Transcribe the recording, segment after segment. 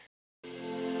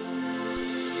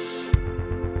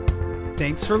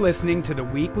Thanks for listening to the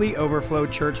weekly Overflow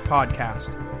Church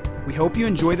podcast. We hope you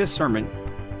enjoy this sermon.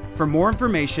 For more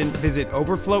information, visit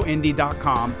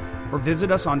overflowindy.com or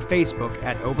visit us on Facebook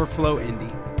at Overflow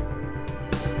Indy.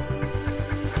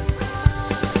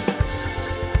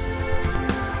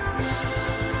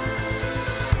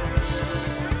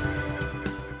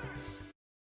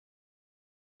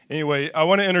 Anyway, I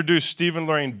want to introduce Steve and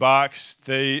Lorraine Box.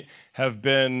 They have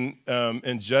been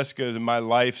in Jessica in my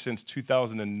life since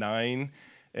 2009.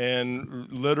 And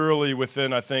literally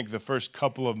within, I think, the first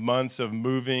couple of months of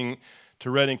moving to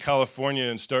Redding, California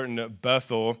and starting at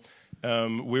Bethel,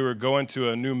 we were going to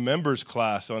a new members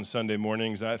class on Sunday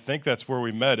mornings. I think that's where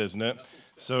we met, isn't it?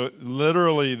 So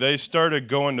literally, they started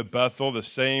going to Bethel the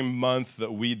same month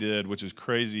that we did, which is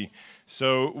crazy.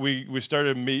 So we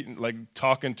started meeting, like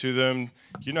talking to them.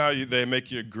 You know how they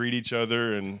make you greet each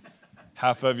other, and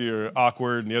half of you are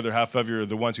awkward, and the other half of you are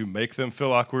the ones who make them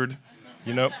feel awkward,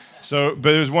 you know? So,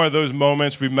 but it was one of those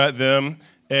moments. We met them,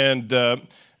 and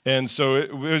so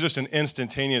it was just an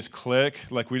instantaneous click.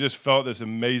 Like we just felt this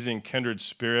amazing kindred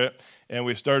spirit, and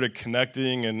we started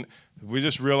connecting, and we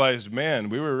just realized, man,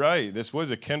 we were right. This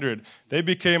was a kindred. They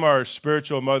became our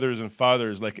spiritual mothers and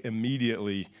fathers, like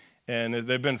immediately, and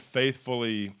they've been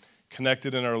faithfully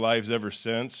connected in our lives ever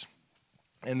since.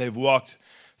 And they've walked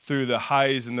through the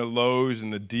highs and the lows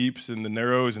and the deeps and the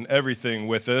narrows and everything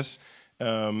with us.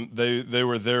 They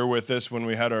were there with us when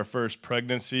we had our first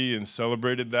pregnancy and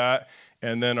celebrated that,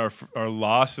 and then our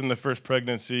loss in the first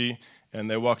pregnancy, and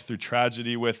they walked through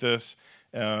tragedy with us.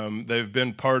 They've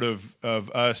been part of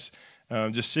us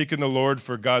just seeking the Lord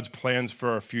for God's plans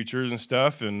for our futures and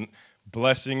stuff, and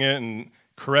blessing it and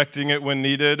correcting it when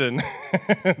needed, and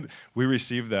we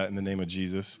receive that in the name of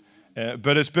Jesus.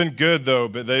 But it's been good, though,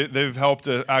 but they've helped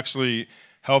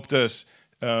us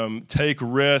take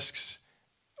risks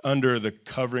under the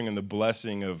covering and the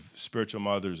blessing of spiritual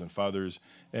mothers and fathers.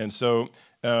 And so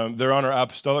they're on our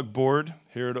apostolic board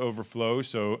here at Overflow.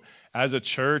 So as a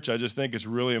church, I just think it's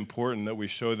really important that we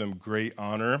show them great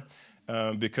honor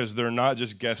because they're not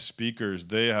just guest speakers.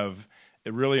 They have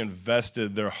really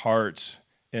invested their hearts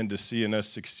into seeing us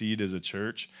succeed as a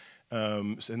church.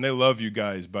 And they love you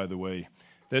guys, by the way.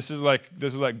 This is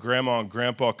like grandma and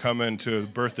grandpa coming to a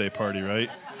birthday party, right?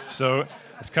 So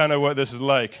it's kind of what this is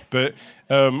like. But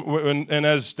and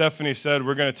as Stephanie said,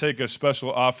 we're going to take a special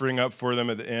offering up for them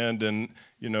at the end, and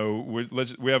you know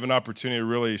we have an opportunity to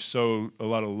really sow a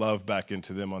lot of love back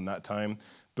into them on that time.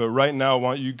 But right now, I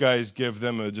want you guys give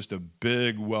them just a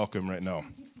big welcome right now.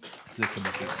 Love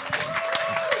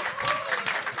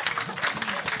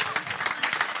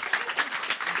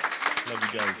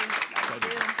you guys.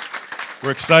 We're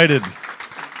excited.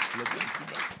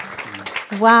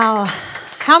 Wow.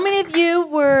 How many of you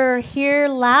were here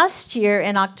last year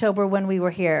in October when we were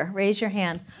here? Raise your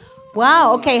hand.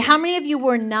 Wow. Okay. How many of you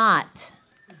were not?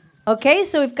 Okay.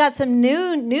 So we've got some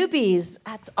newbies.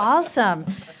 That's awesome.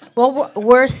 Well,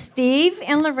 we're Steve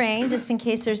and Lorraine, just in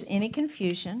case there's any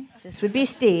confusion. This would be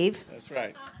Steve. That's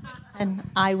right. And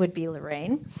I would be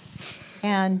Lorraine.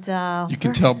 And you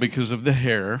can tell because of the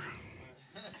hair.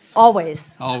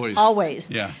 Always.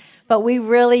 Yeah. But we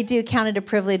really do count it a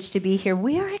privilege to be here.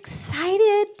 We are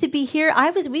excited to be here.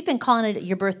 We've been calling it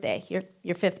your birthday,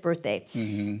 your fifth birthday.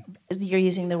 Mm-hmm. You're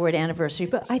using the word anniversary,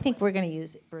 but I think we're going to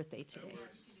use birthday today.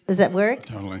 Does that work?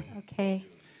 Totally. Okay.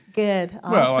 Good.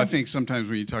 Awesome. Well, I think sometimes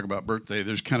when you talk about birthday,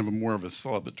 there's kind of more of a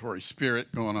celebratory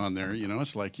spirit going on there. You know,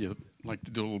 it's like you like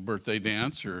to do a little birthday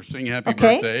dance or sing happy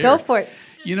birthday. Okay, go for it.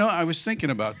 You know, I was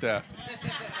thinking about that.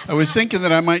 I was thinking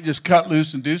that I might just cut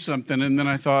loose and do something, and then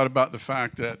I thought about the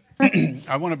fact that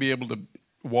I want to be able to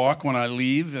walk when I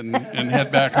leave and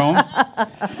head back home.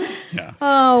 Yeah.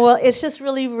 Oh, well, it's just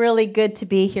really, really good to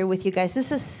be here with you guys.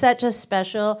 This is such a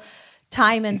special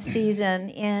time and season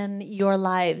in your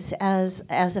lives as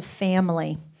a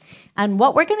family. And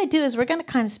what we're going to do is we're going to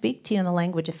kind of speak to you in the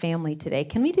language of family today.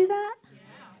 Can we do that?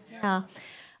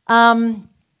 Yeah.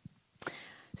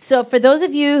 So for those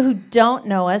of you who don't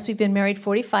know us, we've been married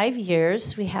 45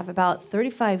 years. We have about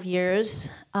 35 years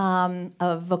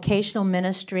of vocational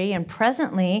ministry, and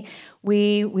presently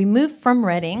we moved from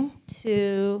Redding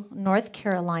to North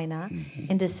Carolina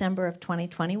in December of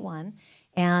 2021.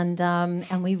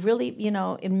 And we really, you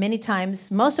know, in many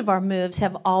times, most of our moves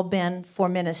have all been for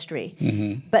ministry.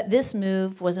 Mm-hmm. But this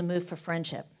move was a move for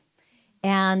friendship.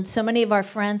 And so many of our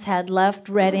friends had left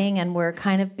Redding and were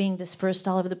kind of being dispersed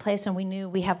all over the place. And we knew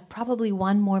we have probably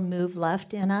one more move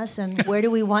left in us. And where do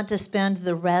we want to spend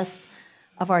the rest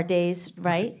of our days,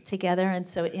 right, together? And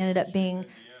so it ended up being,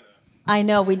 I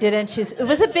know, we didn't choose. It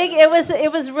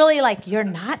was really like, you're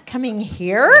not coming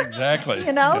here? Exactly.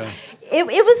 You know? Yeah. it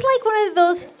was like one of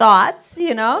those thoughts,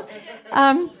 you know.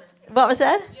 What was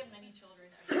that?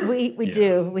 We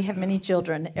do. We have many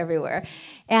children everywhere.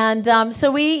 And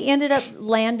so we ended up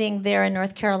landing there in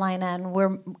North Carolina,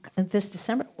 and this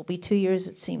December will be 2 years.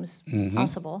 It seems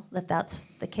possible that that's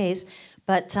the case.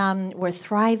 But we're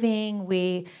thriving.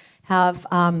 We have,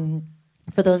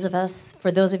 for those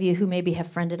of you who maybe have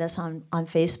friended us on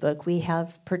Facebook, we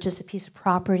have purchased a piece of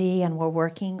property, and we're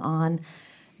working on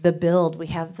the build. We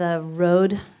have the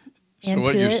road into it. So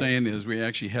what you're saying is we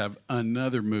actually have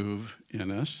another move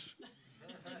in us.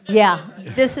 Yeah,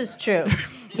 this is true.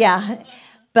 Yeah.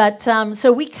 But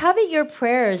so we covet your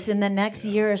prayers in the next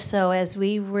year or so as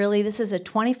this is a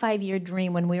 25-year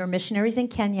dream when we were missionaries in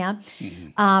Kenya.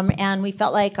 And we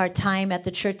felt like our time at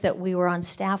the church that we were on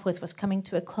staff with was coming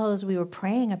to a close. We were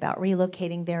praying about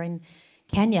relocating there in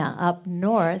Kenya up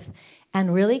north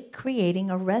and really creating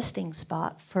a resting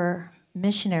spot for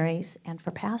missionaries and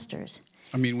for pastors.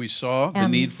 I mean, we saw the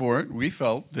need for it. We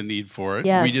felt the need for it.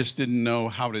 Yes. We just didn't know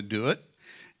how to do it.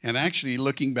 And actually,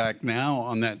 looking back now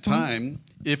on that time,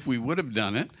 if we would have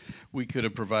done it, we could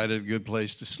have provided a good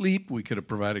place to sleep. We could have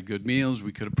provided good meals.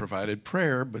 We could have provided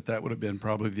prayer. But that would have been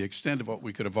probably the extent of what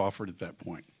we could have offered at that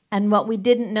point. And what we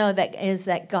didn't know is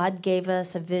that God gave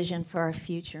us a vision for our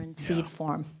future in seed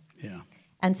form. Yeah.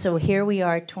 And so here we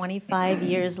are 25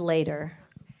 years later.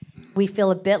 We feel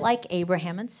a bit like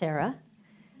Abraham and Sarah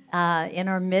in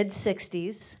our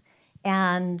mid-60s.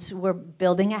 And we're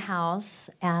building a house,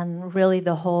 and really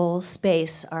the whole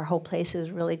space, our whole place is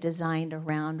really designed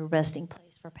around a resting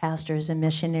place for pastors and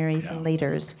missionaries and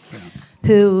leaders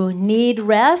who need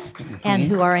rest and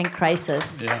who are in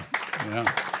crisis. Yeah.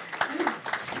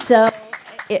 So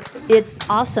it's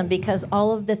awesome because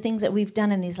all of the things that we've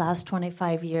done in these last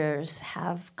 25 years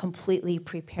have completely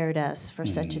prepared us for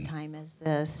such a time as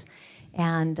this.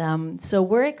 And so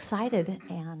we're excited,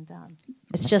 and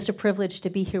it's just a privilege to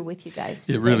be here with you guys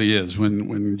today. It really is.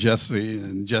 When Jesse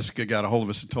and Jessica got a hold of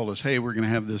us and told us, hey, we're going to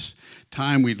have this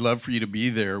time, we'd love for you to be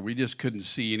there, we just couldn't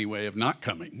see any way of not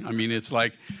coming. I mean, it's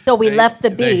like... So we left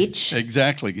the beach.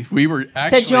 Exactly. We were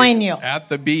actually to join you at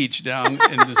the beach down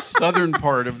in the southern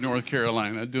part of North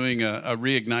Carolina doing a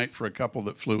reignite for a couple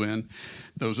that flew in.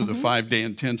 Those are the 5-day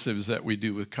intensives that we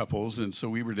do with couples. And so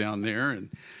we were down there and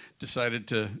decided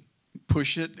to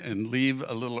push it and leave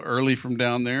a little early from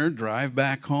down there, drive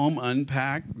back home,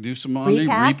 unpack, do some laundry,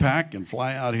 repack, and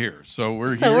fly out here. So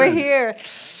we're here.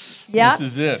 Yeah. This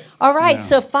is it. All right,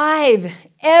 so 5.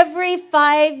 Every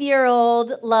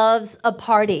 5-year-old loves a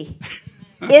party.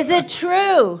 Is it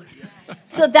true?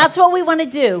 So that's what we want to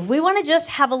do. We want to just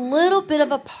have a little bit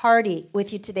of a party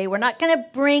with you today. We're not going to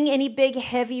bring any big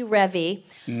heavy revy,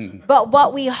 but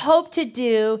what we hope to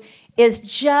do is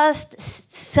just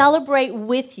celebrate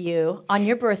with you on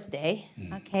your birthday,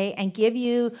 okay, and give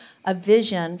you a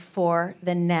vision for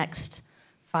the next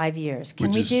 5 years.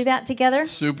 Can we do that together?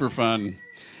 Super fun.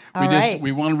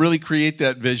 We want to really create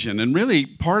that vision. And really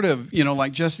part of,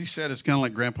 like Jesse said, it's kind of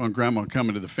like Grandpa and Grandma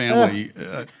coming to the family.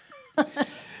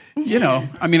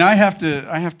 I mean, I have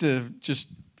to just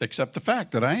accept the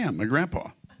fact that I am a grandpa.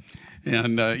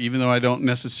 And even though I don't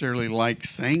necessarily like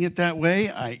saying it that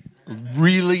way, I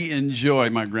really enjoy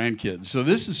my grandkids. So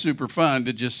this is super fun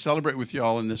to just celebrate with you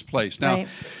all in this place. Now,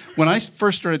 when I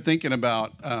first started thinking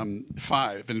about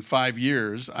 5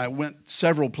 years, I went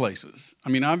several places. I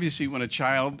mean, obviously, when a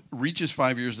child reaches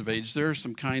 5 years of age, there are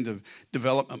some kind of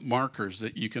development markers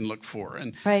that you can look for.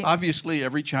 And obviously,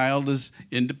 every child is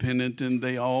independent, and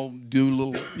they all do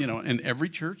little, and every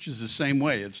church is the same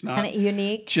way. It's not kind of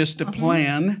unique, just a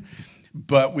plan.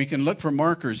 But we can look for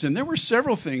markers. And there were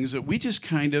several things that we just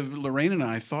kind of, Lorraine and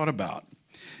I, thought about.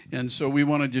 And so we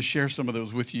want to just share some of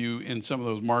those with you and some of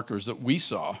those markers that we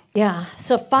saw. Yeah.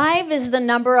 So 5 is the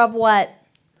number of what?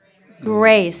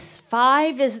 Grace.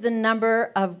 5 is the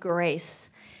number of grace.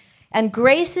 And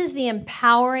grace is the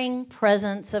empowering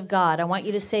presence of God. I want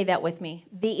you to say that with me.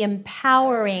 The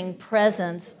empowering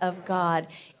presence of God.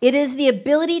 It is the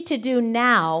ability to do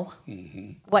now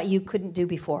what you couldn't do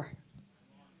before.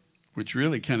 Which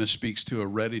really kind of speaks to a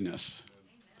readiness.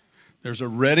 There's a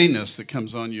readiness that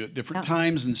comes on you at different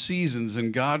times and seasons,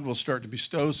 and God will start to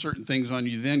bestow certain things on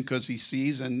you then because he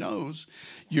sees and knows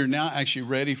you're now actually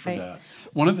ready for that.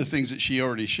 One of the things that she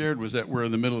already shared was that we're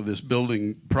in the middle of this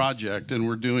building project, and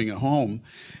we're doing a home.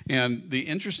 And the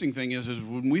interesting thing is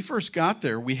when we first got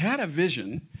there, we had a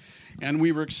vision, and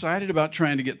we were excited about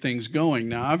trying to get things going.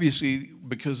 Now, obviously,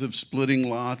 because of splitting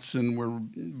lots and we're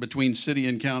between city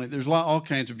and county, there's all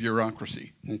kinds of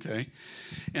bureaucracy, okay?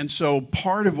 And so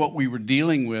part of what we were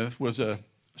dealing with was a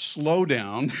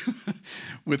slowdown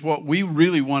with what we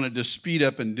really wanted to speed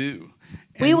up and do.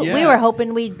 We were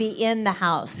hoping we'd be in the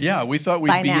house. Yeah, we thought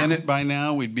we'd be in it by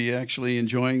now. We'd be actually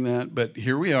enjoying that. But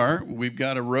here we are. We've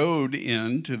got a road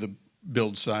in to the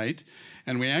build site,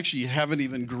 and we actually haven't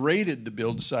even graded the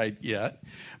build site yet.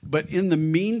 But in the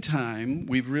meantime,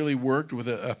 we've really worked with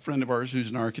a friend of ours who's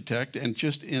an architect, and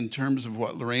just in terms of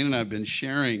what Lorraine and I have been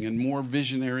sharing and more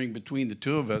visionarying between the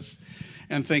two of us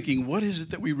and thinking, what is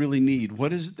it that we really need?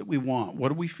 What is it that we want? What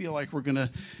do we feel like we're going to...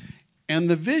 And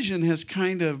the vision has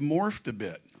kind of morphed a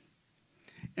bit.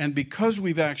 And because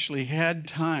we've actually had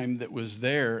time that was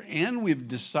there, and we've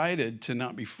decided to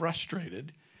not be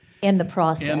frustrated in the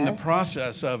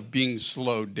process of being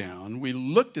slowed down, we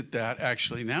looked at that.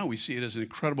 Actually, now we see it as an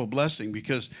incredible blessing,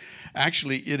 because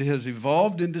actually it has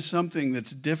evolved into something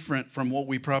that's different from what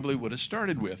we probably would have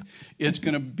started with. It's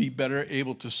going to be better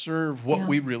able to serve what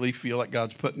we really feel like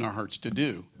God's put in our hearts to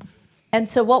do. And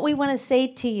so what we want to say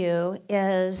to you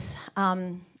is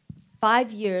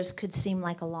 5 years could seem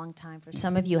like a long time for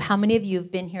some of you. How many of you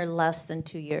have been here less than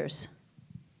 2 years?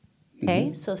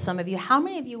 Okay, so some of you, how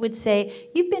many of you would say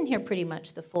you've been here pretty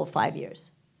much the full 5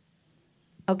 years?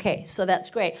 Okay, so that's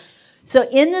great. So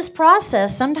in this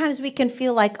process, sometimes we can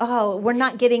feel like, oh, we're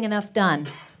not getting enough done.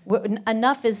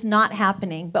 Enough is not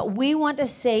happening. But we want to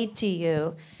say to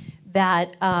you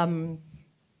that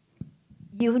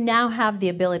you now have the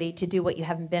ability to do what you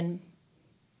haven't been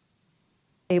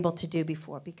able to do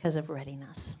before because of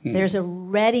readiness. There's a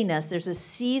readiness. There's a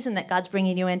season that God's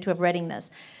bringing you into of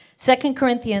readiness. 2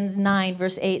 Corinthians 9,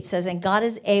 verse 8 says, and God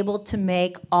is able to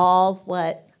make all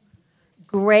what?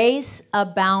 Grace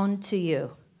abound to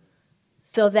you,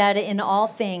 so that in all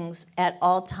things, at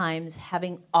all times,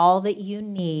 having all that you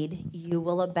need, you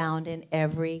will abound in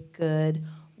every good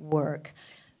work.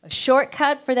 A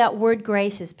shortcut for that word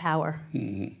grace is power.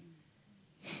 Mm-hmm.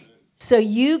 So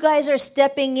you guys are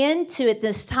stepping into, at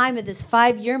this time, at this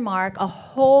 5-year mark, a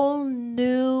whole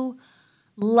new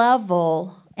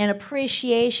level and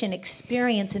appreciation,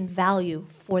 experience, and value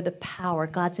for the power,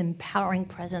 God's empowering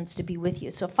presence to be with you.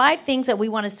 So 5 things that we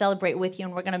want to celebrate with you,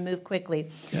 and we're going to move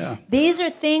quickly. Yeah. These are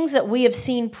things that we have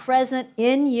seen present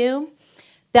in you,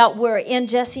 that were in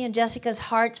Jesse and Jessica's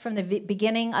hearts from the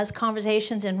beginning, us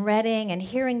conversations and reading and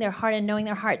hearing their heart and knowing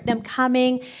their heart, them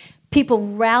coming,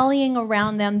 people rallying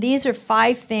around them. These are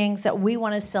 5 things that we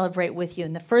want to celebrate with you.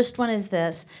 And the first one is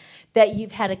this, that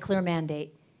you've had a clear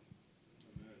mandate.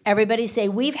 Everybody say,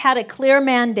 we've had a clear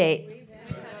mandate.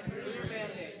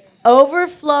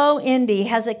 Overflow Indy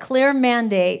has a clear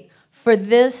mandate for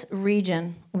this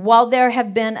region. While there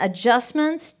have been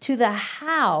adjustments to the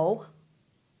how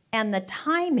and the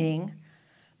timing,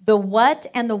 the what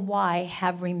and the why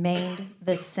have remained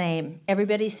the same.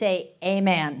 Everybody say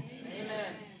amen. Amen.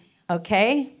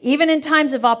 Okay? Even in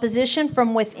times of opposition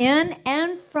from within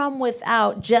and from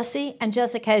without, Jesse and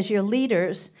Jessica, as your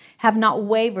leaders, have not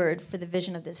wavered for the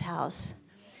vision of this house.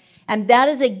 And that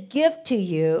is a gift to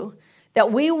you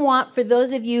that we want for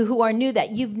those of you who are new,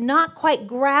 that you've not quite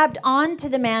grabbed onto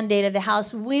the mandate of the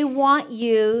house. We want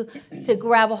you to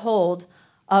grab a hold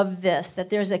of this, that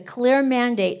there's a clear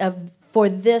mandate for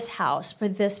this house, for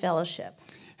this fellowship.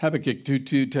 Habakkuk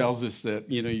 2:2 tells us that,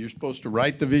 you're supposed to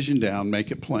write the vision down, make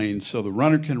it plain, so the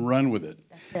runner can run with it.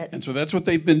 That's it. And so that's what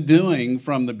they've been doing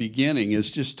from the beginning,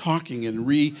 is just talking and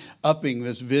re-upping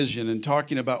this vision and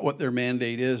talking about what their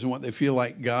mandate is and what they feel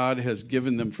like God has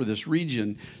given them for this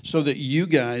region, so that you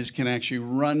guys can actually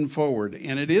run forward.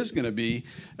 And it is going to be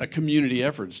a community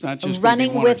effort. It's not just going to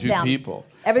be one or two people.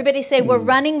 Everybody say, we're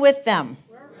running with them.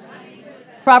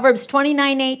 Proverbs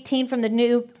 29:18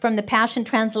 from the Passion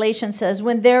Translation says,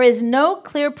 when there is no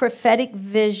clear prophetic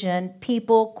vision,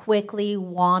 people quickly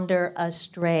wander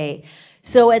astray.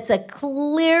 So it's a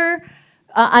clear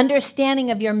understanding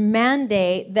of your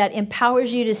mandate that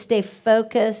empowers you to stay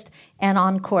focused and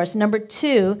on course. Number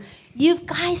 2, you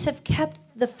guys have kept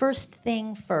the first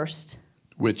thing first.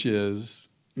 Which is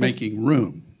making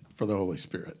room for the Holy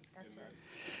Spirit.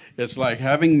 It's like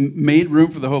having made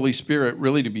room for the Holy Spirit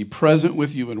really to be present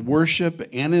with you in worship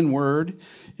and in word.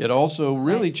 It also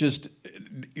really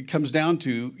it comes down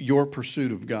to your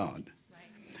pursuit of God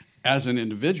as an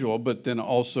individual, but then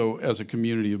also as a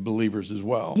community of believers as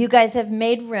well. You guys have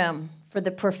made room for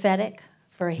the prophetic,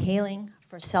 for healing,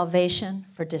 for salvation,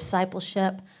 for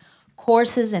discipleship,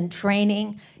 courses and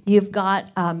training. You've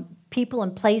got people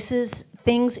and places,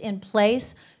 things in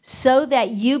place, so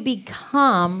that you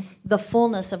become the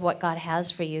fullness of what God has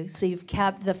for you. So you've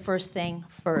kept the first thing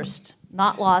first.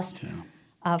 Not lost,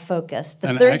 focus.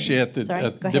 And actually, at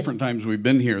different times we've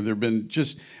been here, there've been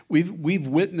we've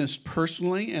witnessed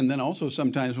personally, and then also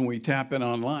sometimes when we tap in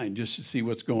online just to see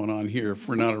what's going on here if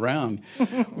we're not around,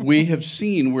 we have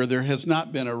seen where there has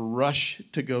not been a rush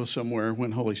to go somewhere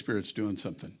when Holy Spirit's doing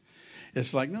something.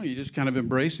 It's like, no, you just kind of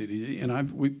embrace it.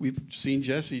 And we've seen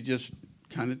Jesse just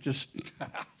kind of just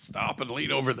stop and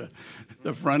lean over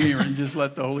the front here and just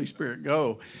let the Holy Spirit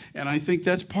go. And I think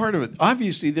that's part of it.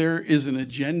 Obviously, there is an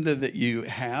agenda that you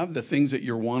have, the things that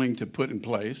you're wanting to put in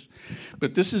place.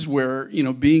 But this is where,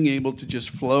 being able to just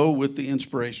flow with the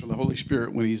inspiration of the Holy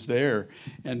Spirit when he's there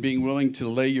and being willing to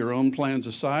lay your own plans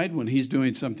aside when he's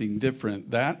doing something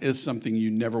different, that is something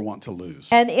you never want to lose.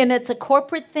 And it's a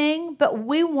corporate thing, but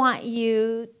we want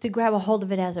you to grab a hold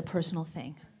of it as a personal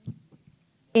thing.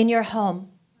 In your home,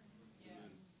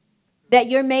 that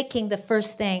you're making the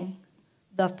first thing.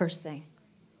 That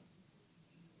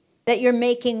you're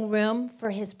making room for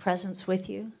his presence with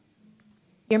you.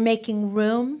 You're making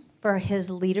room for his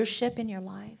leadership in your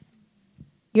life.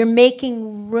 You're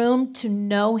making room to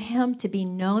know him, to be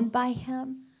known by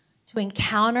him, to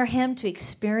encounter him, to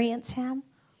experience him.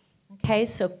 Okay,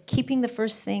 so keeping the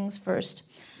first things first.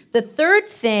 The third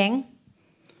thing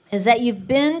is that you've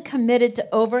been committed to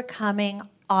overcoming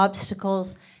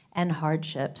obstacles and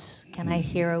hardships. Can I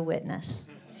hear a witness?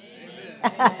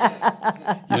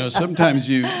 Sometimes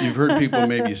you've heard people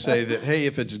maybe say that, hey,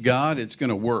 if it's God, it's going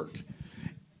to work.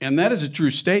 And that is a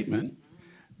true statement,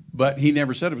 but he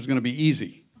never said it was going to be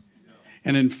easy.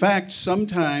 And in fact,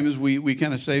 sometimes we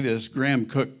kind of say this. Graham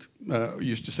Cook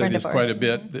used to say this quite a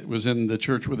bit, that was in the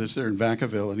church with us there in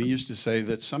Vacaville, and he used to say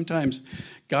that sometimes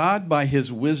God, by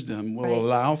his wisdom, will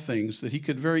allow things that he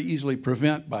could very easily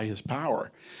prevent by his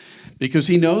power. Because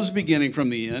he knows the beginning from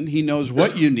the end. He knows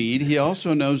what you need. He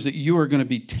also knows that you are going to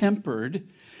be tempered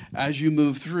as you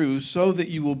move through so that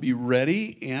you will be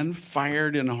ready and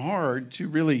fired and hard to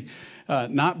really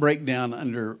not break down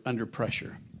under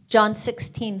pressure. John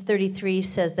 16:33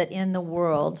 says that in the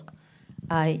world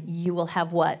you will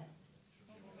have what?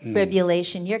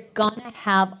 Tribulation. You're going to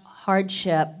have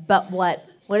hardship. But what?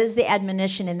 What is the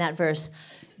admonition in that verse?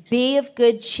 Be of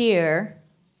good cheer,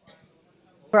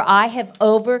 for I have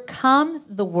overcome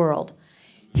the world.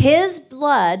 His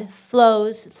blood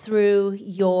flows through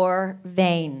your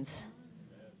veins.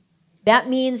 That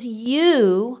means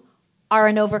you are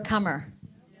an overcomer.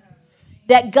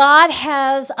 That God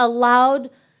has allowed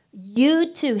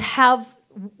you to have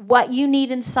what you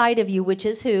need inside of you, which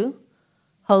is who?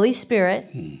 Holy Spirit,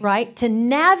 right? To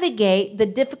navigate the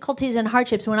difficulties and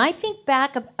hardships. When I think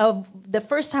back of the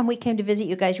first time we came to visit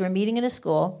you guys, you were meeting in a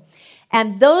school,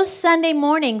 and those Sunday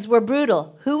mornings were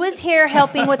brutal. Who was here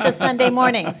helping with the Sunday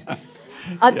mornings?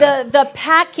 The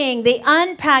packing, the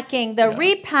unpacking, the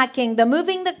repacking, the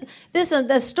moving,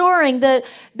 the storing,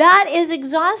 that is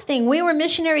exhausting. We were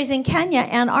missionaries in Kenya,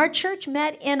 and our church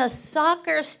met in a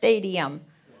soccer stadium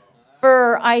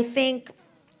for, I think,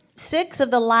 6 of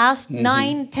the last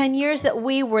 9-10 years that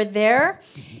we were there.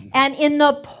 And in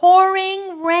the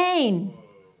pouring rain,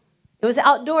 it was an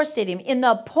outdoor stadium. In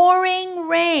the pouring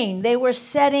rain, they were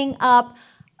setting up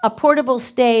a portable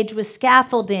stage with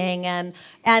scaffolding and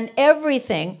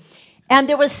everything. And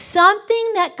there was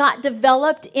something that got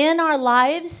developed in our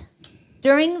lives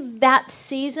during that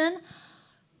season.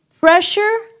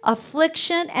 Pressure,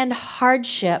 affliction, and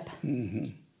hardship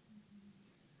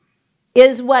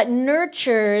is what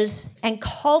nurtures and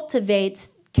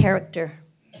cultivates character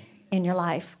in your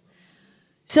life.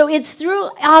 So it's through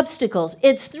obstacles,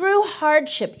 it's through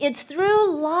hardship, it's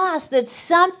through loss that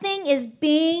something is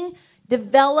being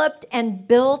developed and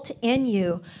built in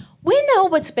you. We know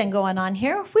what's been going on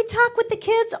here. We talk with the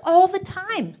kids all the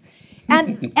time.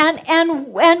 And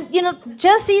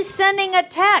Jesse's sending a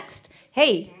text.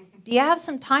 Hey, do you have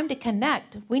some time to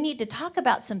connect? We need to talk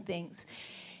about some things.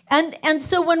 And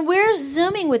so when we're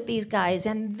Zooming with these guys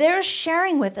and they're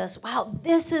sharing with us, wow,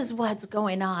 this is what's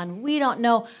going on. We don't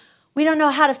know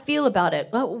how to feel about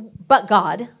it, but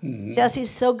God. Jesse's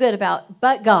so good about,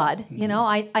 but God.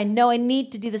 I know I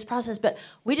need to do this process, but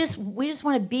we just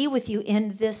want to be with you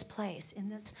in this place, in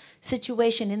this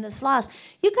situation, in this loss.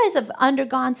 You guys have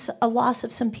undergone a loss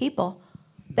of some people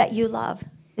that you love,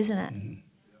 isn't it?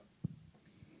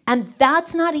 And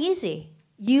that's not easy.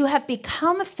 You have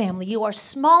become a family. You are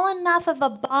small enough of a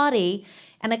body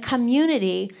and a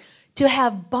community to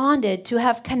have bonded, to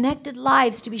have connected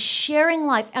lives, to be sharing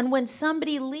life. And when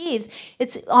somebody leaves,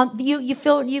 it's on you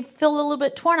feel a little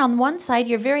bit torn. On one side,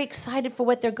 you're very excited for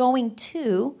what they're going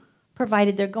to,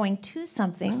 provided they're going to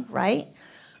something, right?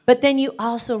 But then you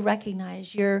also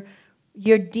recognize you're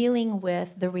dealing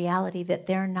with the reality that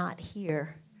they're not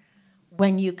here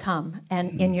when you come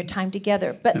and in your time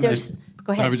together. But And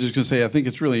go ahead. I was just going to say, I think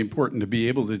it's really important to be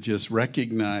able to just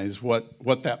recognize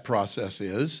what that process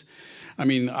is. I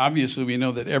mean, obviously, we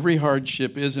know that every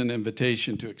hardship is an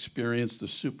invitation to experience the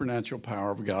supernatural power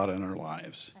of God in our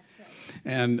lives.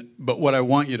 That's it. But what I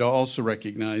want you to also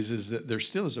recognize is that there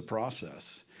still is a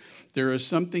process. There is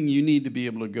something you need to be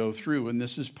able to go through, and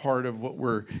this is part of what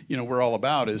we're all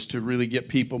about, is to really get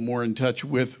people more in touch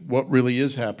with what really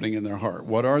is happening in their heart.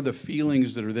 What are the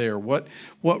feelings that are there? What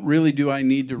really do I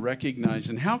need to recognize,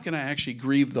 and how can I actually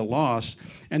grieve the loss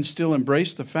and still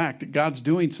embrace the fact that God's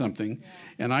doing something,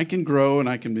 and I can grow and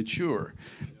I can mature?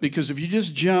 Because if you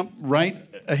just jump right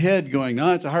ahead going,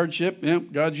 it's a hardship,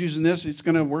 God's using this, it's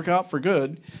going to work out for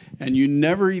good, and you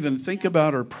never even think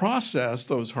about or process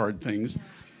those hard things.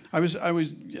 I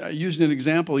used an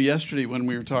example yesterday when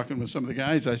we were talking with some of the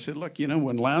guys. I said, look,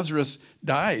 when Lazarus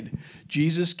died,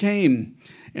 Jesus came,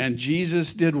 and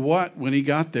Jesus did what when he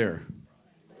got there?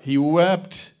 He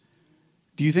wept.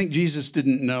 Do you think Jesus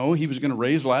didn't know he was going to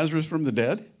raise Lazarus from the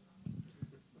dead?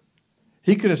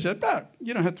 He could have said,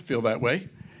 you don't have to feel that way.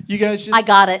 You guys just... I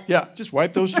got it. Yeah, just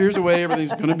wipe those tears away.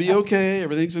 Everything's going to be okay.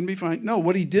 Everything's going to be fine. No,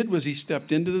 what he did was he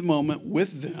stepped into the moment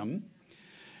with them,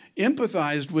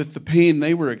 empathized with the pain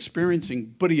they were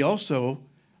experiencing, but he also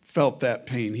felt that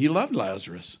pain. He loved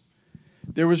Lazarus.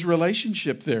 There was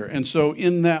relationship there. And so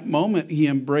in that moment, he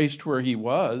embraced where he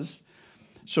was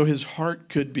so his heart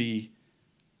could be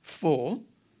full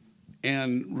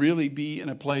and really be in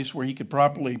a place where he could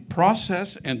properly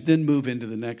process and then move into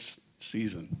the next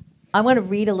season. I want to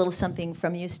read a little something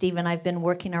from you, Stephen. I've been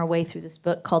working our way through this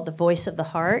book called The Voice of the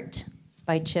Heart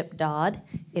by Chip Dodd.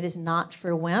 It is not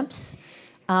for wimps.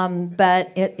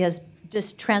 But it is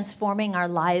just transforming our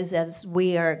lives as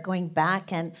we are going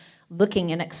back and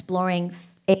looking and exploring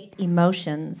 8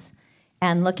 emotions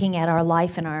and looking at our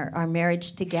life and our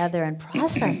marriage together and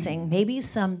processing maybe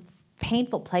some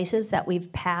painful places that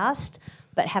we've passed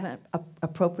but haven't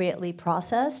appropriately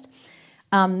processed.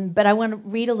 But I want to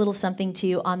read a little something to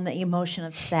you on the emotion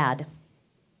of sad.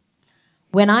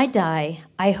 When I die,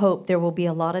 I hope there will be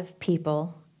a lot of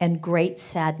people and great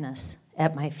sadness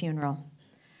at my funeral.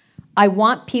 I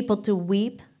want people to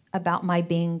weep about my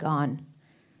being gone.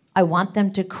 I want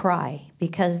them to cry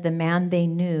because the man they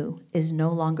knew is no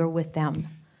longer with them.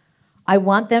 I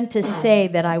want them to say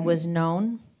that I was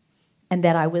known and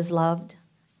that I was loved,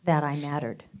 that I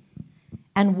mattered.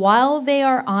 And while they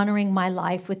are honoring my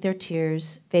life with their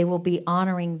tears, they will be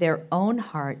honoring their own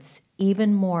hearts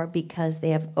even more because they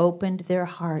have opened their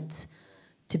hearts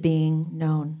to being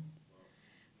known.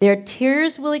 Their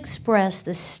tears will express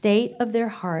the state of their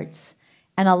hearts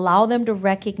and allow them to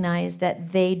recognize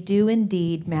that they do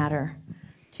indeed matter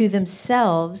to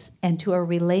themselves and to a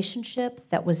relationship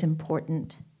that was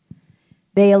important.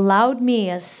 They allowed me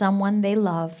as someone they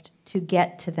loved to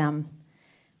get to them.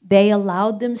 They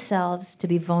allowed themselves to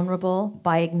be vulnerable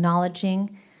by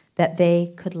acknowledging that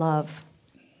they could love.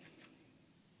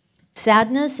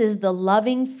 Sadness is the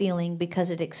loving feeling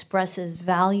because it expresses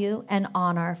value and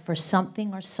honor for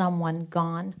something or someone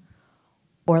gone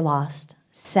or lost.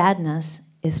 Sadness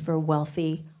is for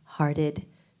wealthy-hearted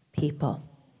people.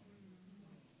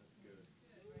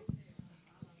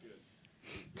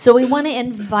 So we want to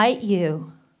invite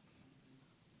you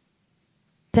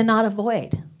to not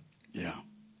avoid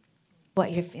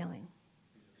what you're feeling,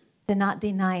 to not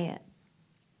deny it,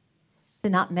 to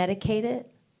not medicate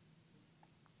it,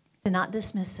 to not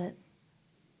dismiss it,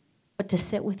 but to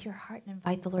sit with your heart and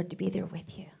invite the Lord to be there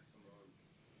with you.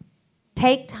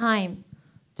 Take time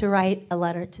to write a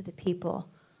letter to the people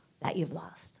that you've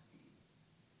lost.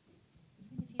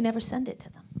 Even if you never send it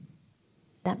to them.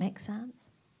 Does that make sense?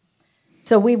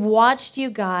 So we've watched you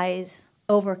guys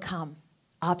overcome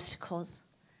obstacles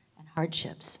and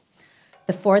hardships.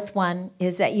 The fourth one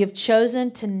is that you've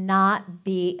chosen to not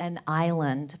be an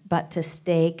island, but to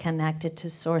stay connected to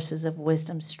sources of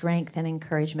wisdom, strength, and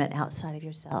encouragement outside of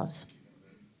yourselves.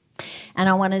 And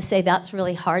I want to say that's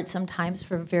really hard sometimes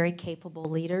for very capable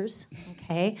leaders,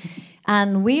 okay?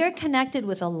 And we are connected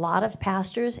with a lot of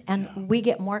pastors, and we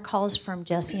get more calls from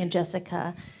Jesse and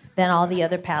Jessica than all the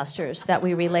other pastors that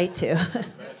we relate to.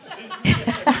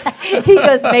 He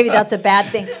goes, maybe that's a bad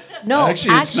thing. No,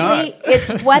 actually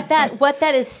it's what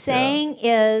that is saying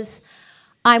is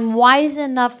I'm wise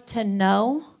enough to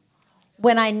know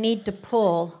when I need to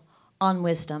pull on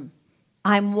wisdom.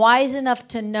 I'm wise enough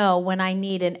to know when I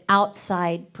need an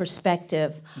outside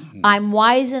perspective. Mm-hmm. I'm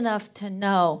wise enough to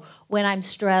know when I'm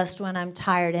stressed, when I'm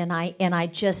tired, and I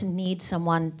just need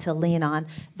someone to lean on.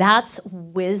 That's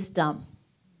wisdom.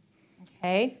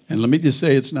 Okay? And let me just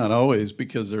say it's not always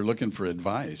because they're looking for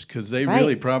advice, because they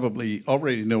really probably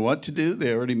already know what to do.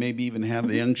 They already maybe even have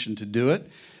the unction to do it.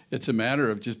 It's a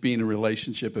matter of just being in a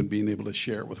relationship and being able to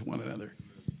share with one another.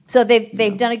 So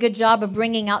they've done a good job of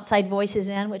bringing outside voices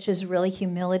in, which is really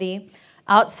humility.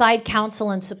 Outside counsel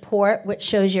and support, which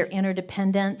shows your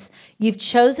interdependence. You've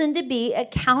chosen to be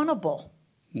accountable.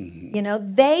 Mm-hmm. You know,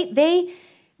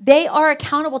 they are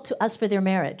accountable to us for their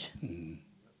marriage. Mm-hmm.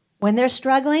 When they're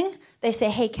struggling, they say,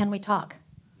 hey, can we talk?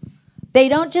 They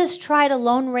don't just try to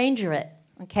Lone Ranger it,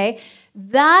 okay?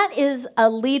 That is a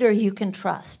leader you can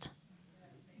trust.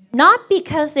 Not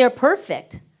because they're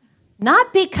perfect.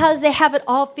 Not because they have it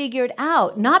all figured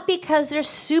out. Not because they're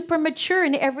super mature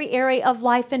in every area of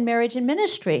life and marriage and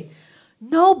ministry.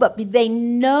 No, but they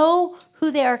know who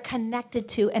they are connected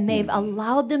to, and they've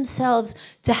allowed themselves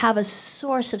to have a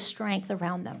source of strength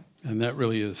around them. And that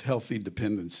really is healthy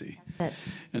dependency. That's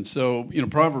it. And so,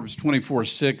 Proverbs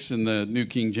 24:6 in the New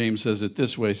King James says it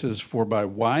this way. It says, for by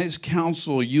wise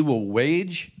counsel you will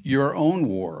wage your own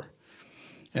war,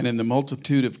 and in the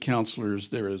multitude of counselors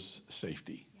there is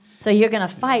safety. So you're going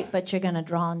to fight, but you're going to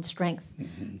draw on strength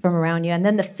from around you. And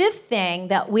then the fifth thing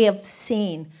that we have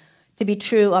seen to be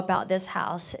true about this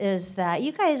house is that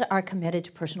you guys are committed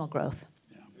to personal growth.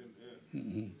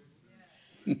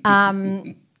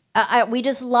 Yeah. We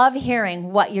just love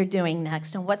hearing what you're doing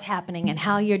next and what's happening and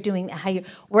how you're doing, how you're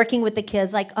working with the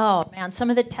kids. Like, oh man, some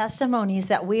of the testimonies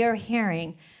that we are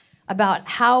hearing about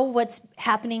how what's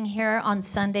happening here on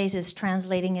Sundays is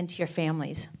translating into your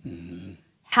families. Mm-hmm.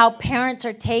 How parents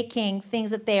are taking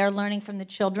things that they are learning from the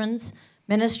children's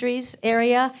ministries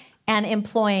area and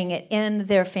employing it in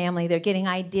their family. They're getting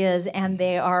ideas and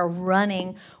they are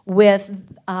running with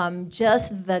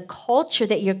just the culture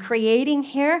that you're creating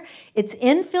here. It's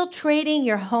infiltrating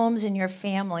your homes and your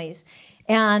families.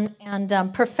 And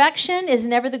perfection is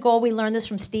never the goal. We learned this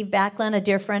from Steve Backlund, a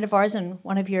dear friend of ours and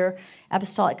one of your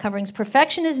apostolic coverings.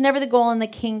 Perfection is never the goal in the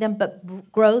kingdom,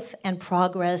 but growth and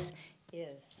progress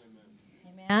is.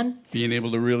 Amen. Being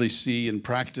able to really see and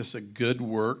practice a good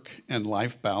work and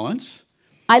life balance.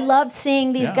 I love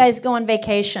seeing these guys go on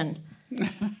vacation.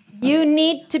 You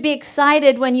need to be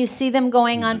excited when you see them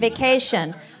going on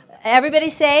vacation. Everybody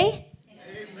say?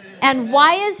 Amen. And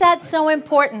why is that so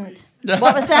important?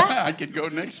 What was that? I could go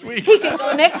next week. He could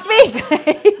go next week.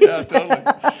 Yeah, totally.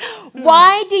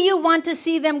 Why do you want to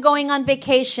see them going on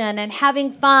vacation and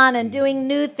having fun and doing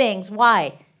new things?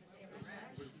 Why?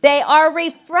 They are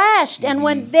refreshed. And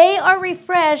when they are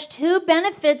refreshed, who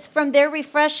benefits from their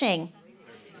refreshing?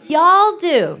 Y'all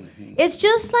do. It's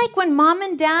just like when mom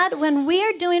and dad, when we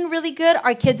are doing really good,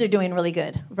 our kids are doing really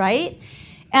good, right?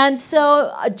 And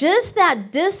so just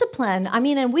that discipline,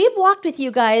 and we've walked with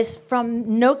you guys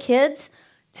from no kids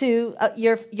to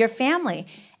your family,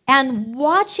 and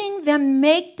watching them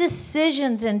make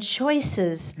decisions and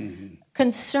choices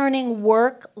concerning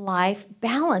work-life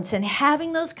balance and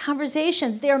having those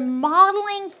conversations. They're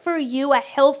modeling for you a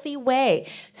healthy way,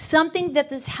 something that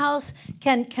this house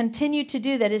can continue to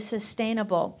do that is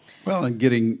sustainable. Well, and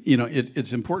getting,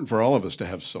 it's important for all of us to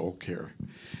have soul care.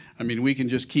 We can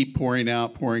just keep pouring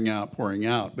out,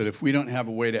 but if we don't have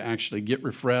a way to actually get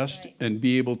refreshed and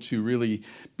be able to really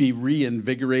be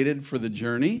reinvigorated for the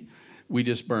journey, we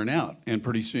just burn out. And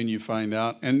pretty soon you find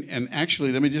out. And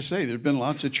actually, let me just say, there's been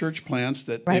lots of church plants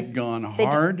that they've gone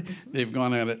hard, they've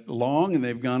gone at it long, and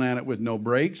they've gone at it with no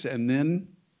breaks, and then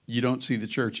you don't see the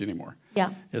church anymore.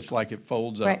 Yeah. It's like it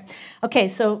folds up. Right. Okay,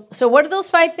 so what are those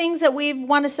 5 things that we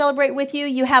want to celebrate with you?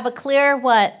 You have a clear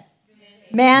what?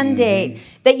 Mandate.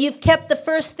 That you've kept the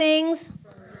first things.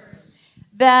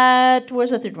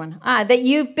 Where's the third one? That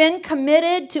you've been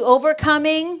committed to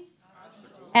overcoming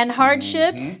and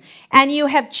hardships, and you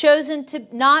have chosen to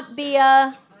not be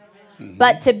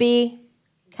but to be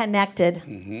connected.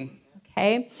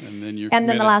 Okay? And then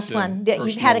the last one, that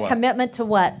you've had a commitment to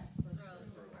what?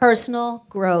 Personal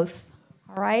growth.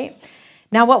 All right?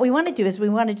 Now what we want to do is we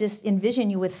want to just envision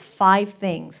you with 5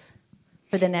 things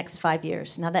for the next 5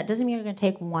 years. Now that doesn't mean you're going to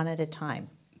take one at a time.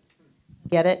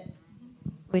 Get it?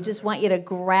 We just want you to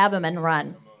grab them and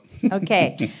run.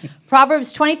 Okay.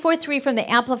 Proverbs 24:3 from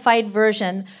the Amplified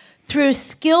Version. Through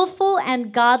skillful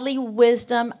and godly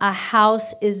wisdom, a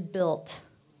house is built,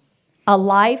 a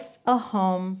life, a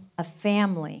home, a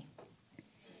family.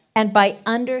 And by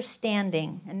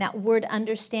understanding, and that word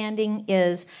understanding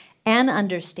is an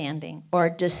understanding or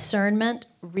discernment,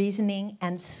 reasoning,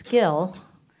 and skill,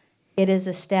 it is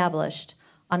established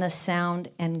on a sound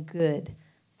and good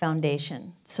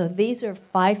foundation. So these are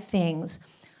 5 things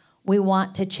we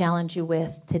want to challenge you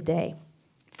with today.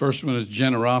 First one is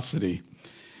generosity.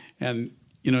 And,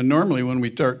 normally when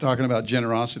we start talking about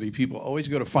generosity, people always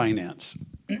go to finance.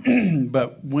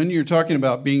 But when you're talking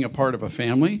about being a part of a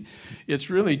family, it's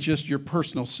really just your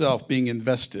personal self being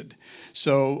invested.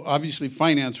 So obviously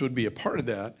finance would be a part of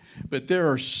that, but there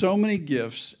are so many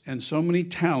gifts and so many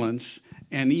talents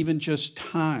and even just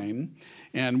time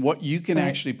and what you can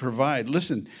actually provide.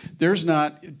 Listen, there's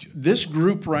not this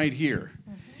group right here.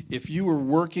 If you were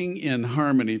working in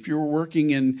harmony, if you were working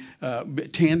in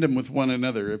tandem with one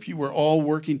another, if you were all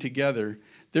working together,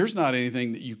 there's not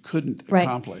anything that you couldn't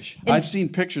accomplish. I've seen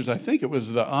pictures, I think it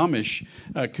was the Amish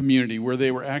community, where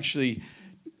they were actually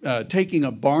taking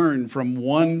a barn from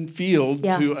one field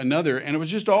to another, and it was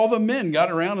just all the men got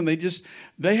around and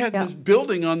they had this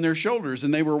building on their shoulders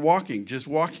and they were walking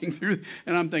through,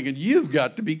 and I'm thinking, you've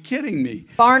got to be kidding me.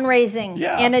 Barn raising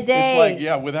in a day. It's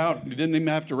like, you didn't even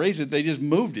have to raise it, they just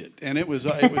moved it, and it was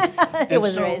it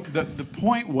was raised. The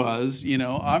point was,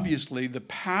 obviously the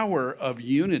power of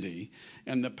unity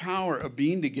and the power of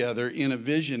being together in a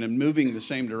vision and moving the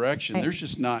same direction. There's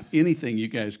just not anything you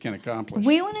guys can accomplish.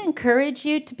 We want to encourage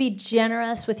you to be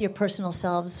generous with your personal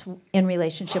selves in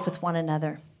relationship with one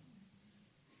another.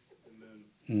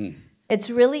 It's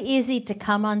really easy to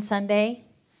come on Sunday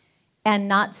and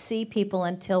not see people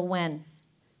until when?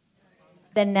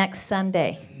 The next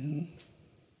Sunday.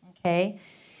 Okay?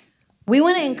 We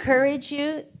want to encourage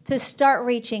you to start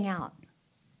reaching out.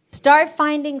 Start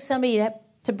finding somebody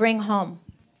to bring home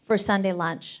for Sunday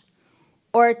lunch,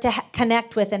 or to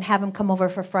connect with and have them come over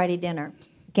for Friday dinner,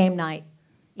 game night,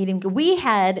 eating. We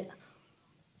had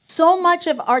so much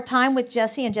of our time with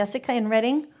Jesse and Jessica in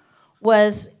Reading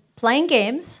was playing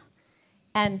games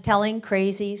and telling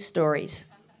crazy stories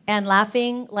and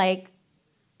laughing like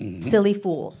silly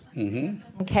fools.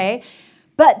 Okay?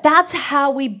 But that's how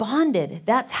we bonded.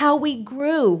 That's how we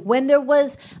grew. When there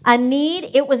was a need,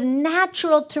 it was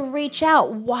natural to reach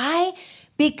out. Why?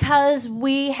 Because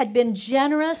we had been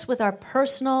generous with our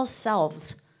personal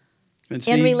selves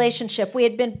in relationship. We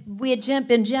had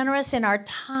been generous in our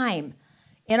time,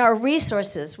 in our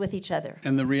resources with each other.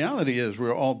 And the reality is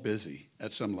we're all busy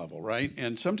at some level, right?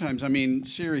 And sometimes,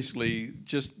 seriously,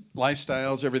 just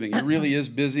lifestyles, everything. It really is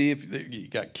busy. If you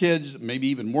got kids, maybe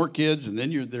even more kids, and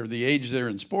then they're the age they're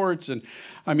in sports. And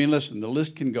listen, the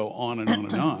list can go on and on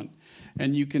and on.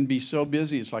 And you can be so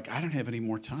busy, it's like, I don't have any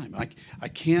more time. I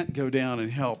can't go down and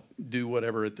help do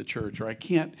whatever at the church, or I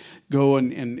can't go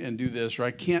and do this, or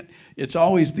I can't. It's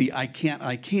always the I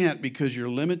can't, because you're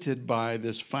limited by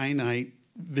this finite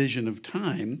vision of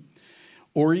time,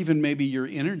 or even maybe your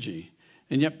energy.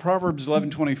 And yet Proverbs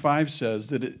 11:25 says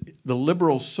that the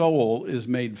liberal soul is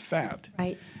made fat.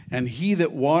 Right. And he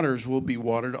that waters will be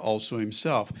watered also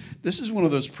himself. This is one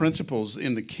of those principles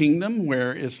in the kingdom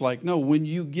where it's like, no, when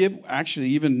you give, actually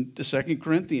even the 2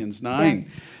 Corinthians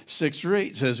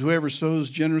 9:6-8 says, whoever sows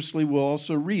generously will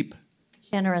also reap.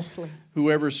 Generously.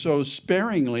 Whoever sows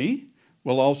sparingly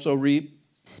will also reap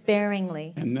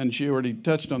sparingly. And then she already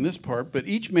touched on this part, but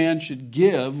each man should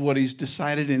give what he's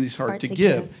decided in his heart to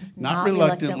give, not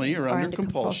reluctantly or under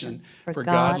compulsion, for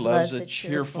God loves a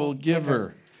cheerful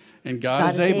giver. And God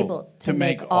is able to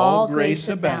make all grace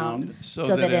abound,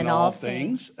 so that in all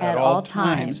things, at all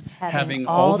times, having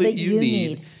all that you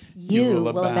need, you will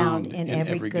abound in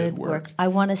every good work. I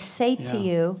want to say to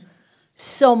you,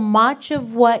 so much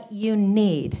of what you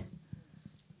need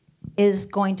is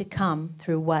going to come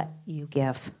through what you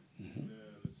give. Yeah,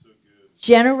 that's so good.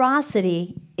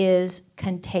 Generosity is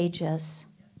contagious.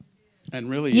 And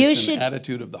really, it's an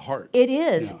attitude of the heart. It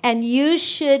is. Yeah. And you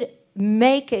should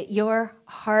make it your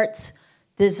heart's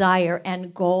desire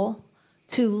and goal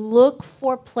to look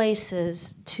for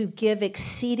places to give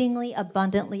exceedingly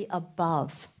abundantly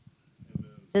above.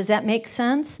 Amen. Does that make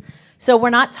sense? So we're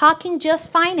not talking just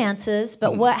finances,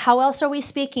 but how else are we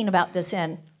speaking about this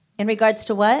in regards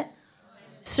to what?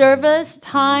 Service,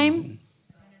 time,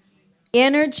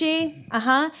 energy,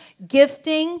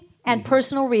 gifting, and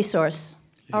personal resource.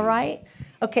 Yeah. All right?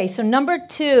 Okay, so number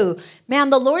 2,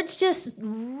 man, the Lord's just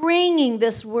ringing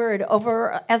this word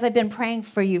over as I've been praying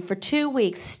for you for 2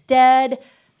 weeks.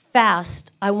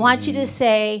 Steadfast. I want you to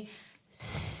say,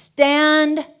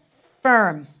 stand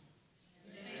firm.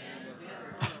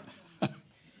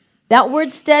 That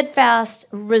word steadfast,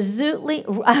 resolutely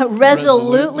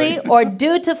or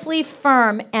dutifully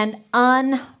firm and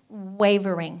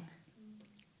unwavering.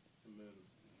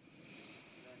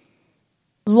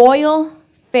 Loyal,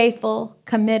 faithful,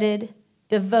 committed,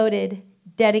 devoted,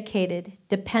 dedicated,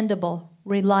 dependable,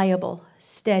 reliable,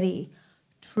 steady,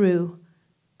 true,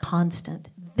 constant.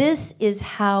 This is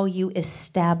how you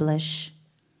establish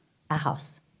a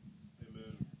house.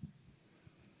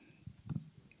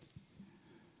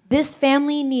 This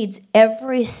family needs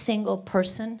every single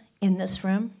person in this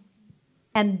room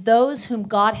and those whom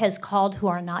God has called who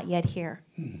are not yet here.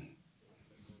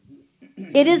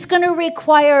 It is going to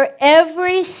require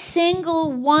every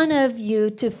single one of you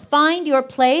to find your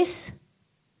place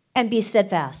and be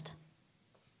steadfast.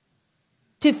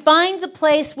 To find the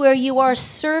place where you are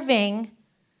serving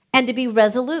and to be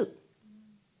resolute.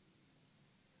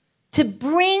 To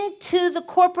bring to the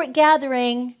corporate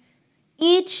gathering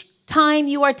each time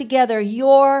you are together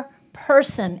your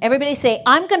person. Everybody say,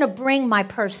 I'm going to bring my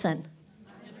person.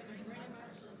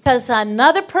 Because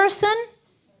another person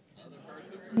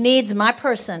needs my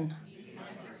person.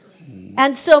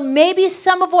 And so maybe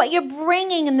some of what you're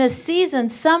bringing in this season,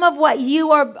 some of what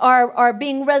you are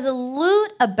being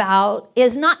resolute about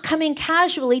is not coming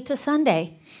casually to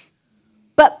Sunday,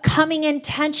 but coming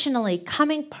intentionally,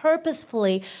 coming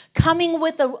purposefully, coming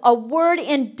with a word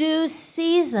in due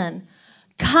season.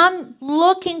 Come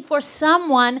looking for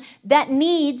someone that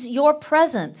needs your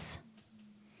presence.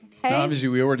 Okay? Now, obviously,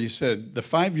 we already said the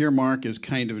 5-year mark is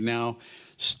kind of now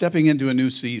stepping into a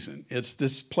new season. It's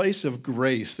this place of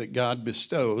grace that God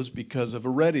bestows because of a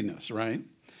readiness, right?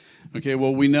 Okay,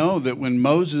 well, we know that when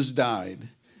Moses died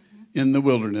in the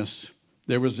wilderness,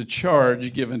 there was a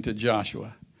charge given to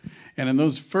Joshua. And in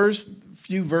those first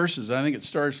few verses, I think it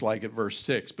starts like at verse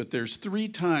 6, but there's 3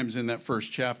 times in that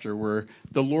first chapter where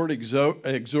the Lord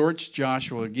exhorts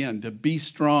Joshua again to be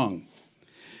strong,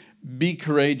 be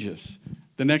courageous.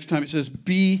 The next time it says,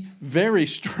 be very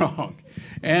strong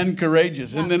and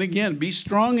courageous. And then again, be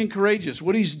strong and courageous.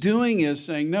 What he's doing is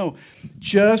saying, no,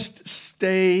 just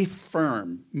stay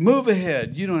firm. Move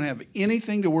ahead. You don't have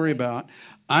anything to worry about.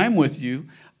 I'm with you.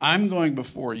 I'm going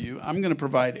before you. I'm going to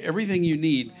provide everything you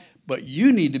need, but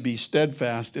you need to be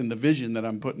steadfast in the vision that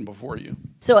I'm putting before you.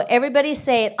 So everybody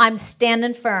say it, I'm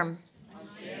standing firm. I'm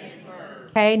standing firm.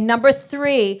 Okay, number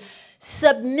 3,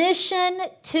 submission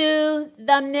to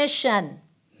the mission.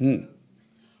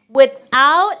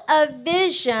 Without a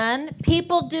vision,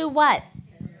 people do what?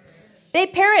 They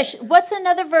perish. What's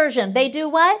another version? They do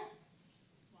what?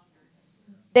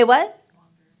 They what?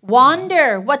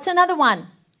 Wander. What's another one?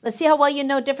 Let's see how well you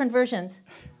know different versions.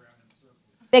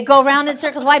 They go around in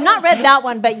circles. Well, I've not read that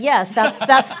one, but yes,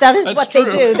 that is what true.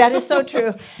 they do. That is so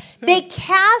true. They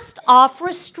cast off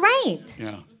restraint.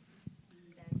 Yeah.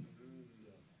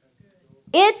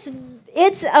 It's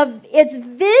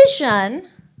vision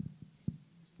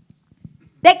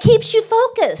that keeps you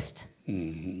focused.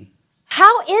 Mm-hmm.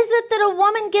 How is it that a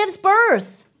woman gives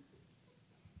birth?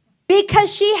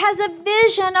 Because she has a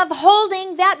vision of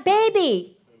holding that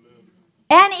baby.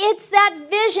 And it's that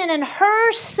vision and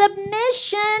her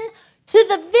submission to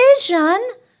the vision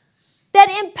that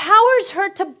empowers her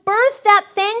to birth that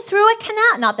thing through a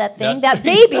canal. Not that thing, that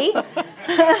baby.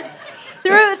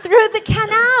 through the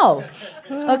canal.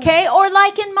 Okay? Or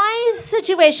like in my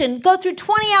situation, go through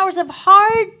 20 hours of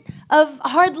hard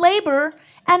labor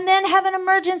and then have an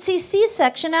emergency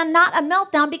C-section and not a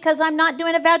meltdown because I'm not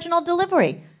doing a vaginal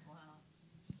delivery.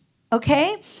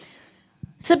 Okay?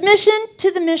 Submission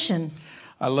to the mission.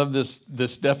 I love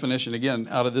this definition, again,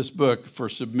 out of this book for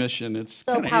submission. It's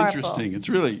so kind of interesting. It's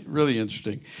really, really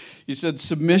interesting. He said,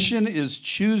 submission is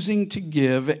choosing to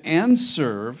give and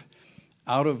serve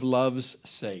out of love's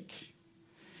sake.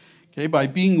 Okay, by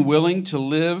being willing to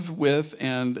live with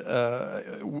and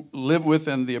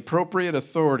the appropriate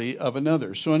authority of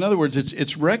another. So in other words,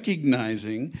 it's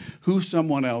recognizing who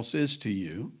someone else is to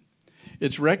you.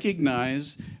 It's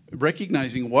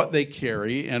recognizing what they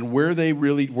carry and where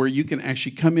you can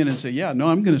actually come in and say, yeah, no,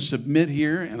 I'm going to submit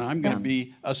here and I'm going to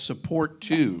be a support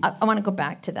too. I want to go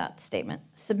back to that statement.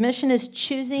 Submission is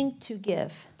choosing to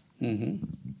give. Mm-hmm.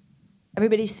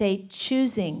 Everybody say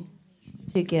choosing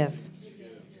to give.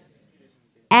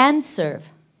 And serve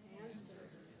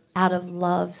out of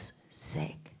love's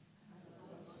sake.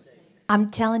 I'm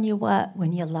telling you what,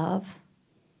 when you love,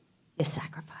 you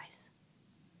sacrifice.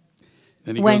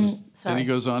 Then he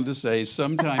goes on to say,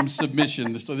 sometimes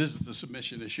submission, so this is the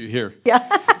submission issue here. Yeah.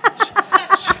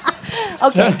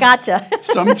 Okay, gotcha.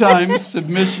 Sometimes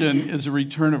submission is a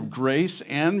return of grace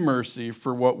and mercy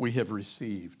for what we have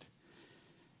received.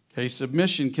 Okay,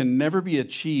 submission can never be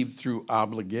achieved through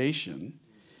obligation.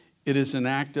 It is an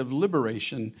act of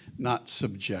liberation, not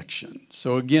subjection.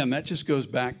 So again, that just goes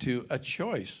back to a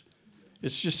choice.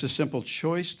 It's just a simple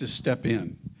choice to step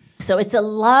in. So it's a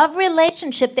love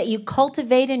relationship that you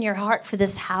cultivate in your heart for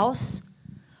this house,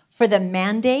 for the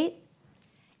mandate,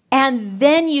 and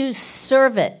then you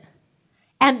serve it.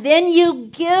 And then you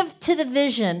give to the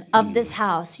vision of this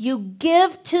house. You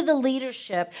give to the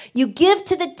leadership. You give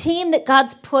to the team that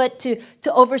God's put to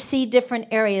oversee different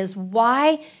areas.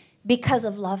 Why? because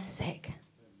of love's sake.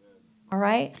 All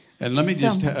right? And let me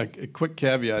just a quick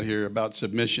caveat here about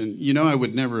submission. You know, I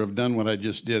would never have done what I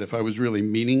just did if I was really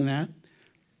meaning that.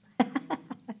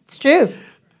 It's true.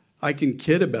 I can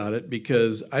kid about it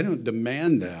because I don't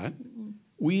demand that.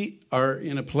 We are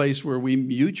in a place where we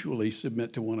mutually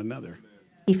submit to one another.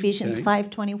 Ephesians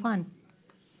 5:21.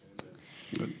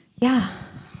 Yeah.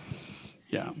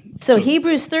 Yeah. So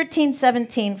Hebrews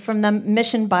 13:17 from the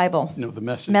Mission Bible. No, the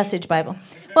Message. Message Bible.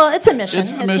 Well, it's a mission.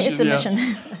 It's the mission, It's a yeah.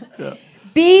 mission. Yeah.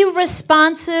 Be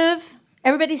responsive.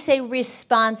 Everybody say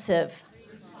responsive.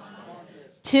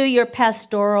 To your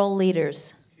pastoral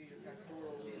leaders.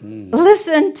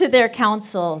 Listen to their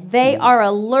counsel. They are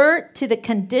alert to the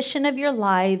condition of your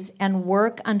lives and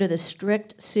work under the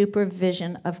strict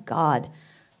supervision of God.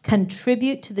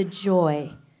 Contribute to the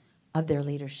joy of their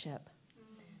leadership.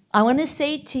 I want to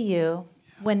say to you,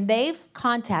 when they've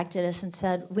contacted us and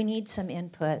said, we need some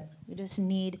input, we just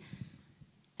need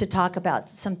to talk about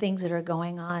some things that are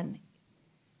going on,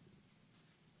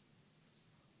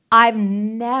 I've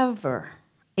never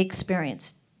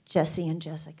experienced Jesse and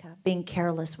Jessica being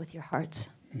careless with your hearts.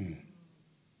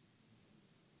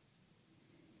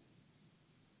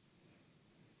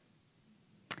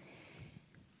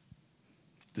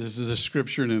 This is a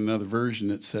scripture in another version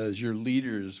that says your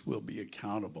leaders will be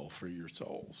accountable for your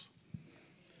souls.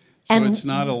 So And it's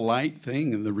not a light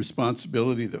thing and the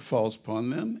responsibility that falls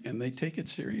upon them, and they take it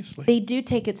seriously. they do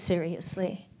take it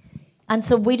seriously. And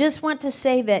so we just want to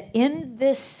say that in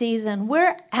this season,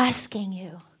 we're asking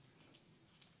you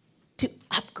to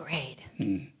upgrade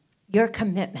your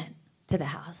commitment to the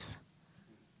house.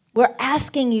 We're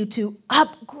asking you to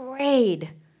upgrade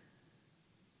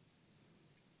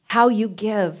how you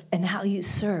give and how you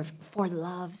serve for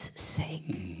love's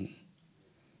sake.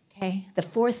 Okay? The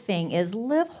fourth thing is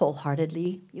live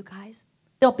wholeheartedly, you guys.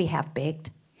 Don't be half-baked.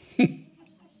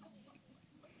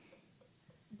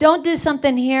 Don't do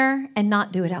something here and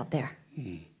not do it out there.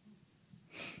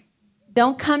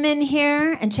 Don't come in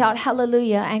here and shout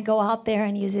hallelujah and go out there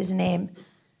and use his name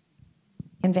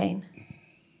in vain.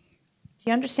 Do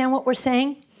you understand what we're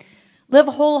saying? Live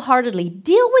wholeheartedly.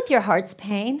 Deal with your heart's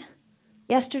pain.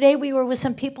 Yesterday we were with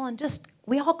some people and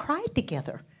we all cried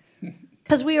together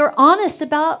because we were honest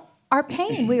about our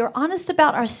pain. We were honest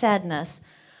about our sadness.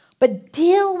 But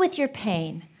deal with your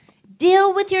pain.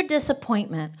 Deal with your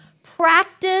disappointment.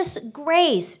 Practice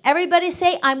grace. Everybody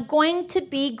say, I'm going to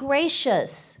be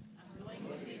gracious.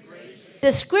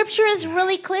 The scripture is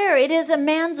really clear. It is a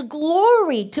man's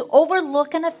glory to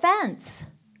overlook an offense.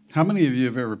 How many of you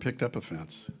have ever picked up a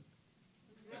fence?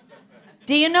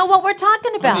 Do you know what we're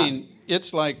talking about? I mean,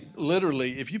 it's like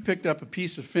literally, if you picked up a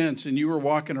piece of fence and you were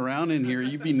walking around in here,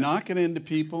 you'd be knocking into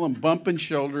people and bumping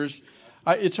shoulders.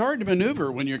 It's hard to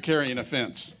maneuver when you're carrying a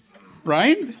fence,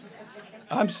 right?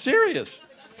 I'm serious.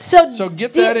 So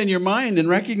get that in your mind and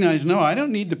recognize, no, I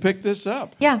don't need to pick this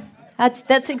up. Yeah,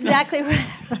 that's exactly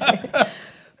right.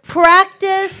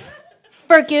 Practice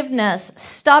forgiveness.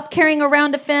 Stop carrying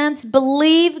around offense.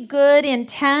 Believe good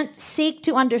intent. Seek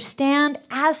to understand.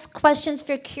 Ask questions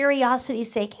for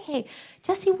curiosity's sake. Hey,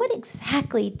 Jesse, what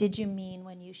exactly did you mean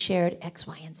when you shared X,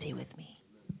 Y, and Z with me?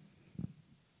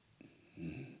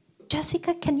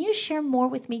 Jessica, can you share more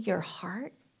with me your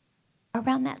heart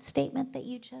around that statement that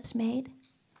you just made?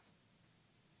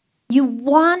 You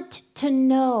want to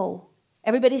know.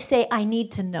 Everybody say, I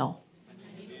need to know.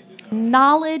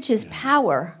 Knowledge is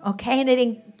power, okay? And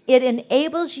it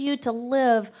enables you to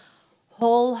live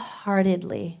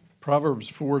wholeheartedly. Proverbs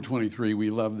 4:23, we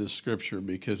love this scripture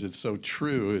because it's so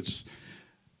true. It's,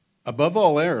 above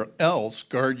all else,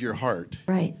 guard your heart.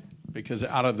 Right. Because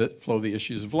out of it flow the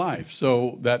issues of life.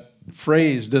 So that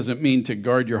phrase doesn't mean to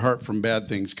guard your heart from bad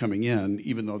things coming in,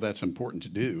 even though that's important to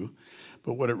do.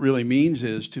 But what it really means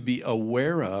is to be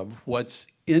aware of what's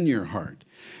in your heart.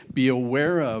 Be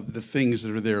aware of the things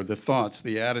that are there, the thoughts,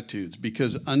 the attitudes,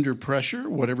 because under pressure,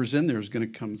 whatever's in there is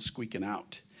going to come squeaking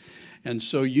out. And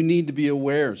so you need to be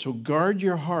aware. So guard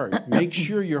your heart. Make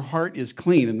sure your heart is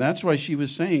clean. And that's why she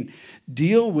was saying,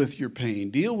 deal with your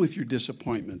pain, deal with your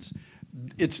disappointments.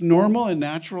 It's normal and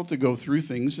natural to go through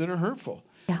things that are hurtful.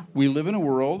 Yeah. We live in a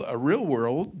world, a real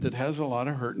world, that has a lot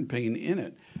of hurt and pain in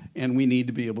it. And we need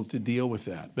to be able to deal with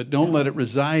that. But don't let it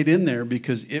reside in there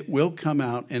because it will come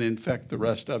out and infect the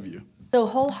rest of you. So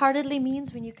wholeheartedly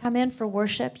means when you come in for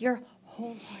worship, you're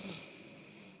wholehearted.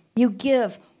 You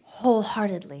give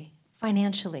wholeheartedly,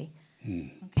 financially.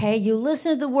 Okay? You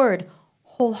listen to the word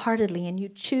wholeheartedly and you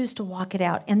choose to walk it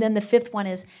out. And then the fifth one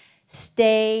is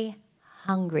stay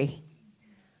hungry.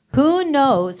 Who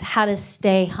knows how to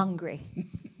stay hungry?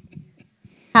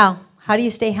 How? How do you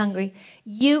stay hungry?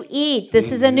 you eat.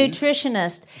 This is a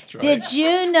nutritionist. right. Did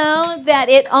you know that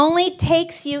it only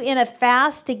takes you in a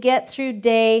fast to get through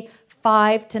day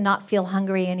 5 to not feel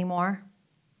hungry anymore?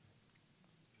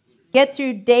 Get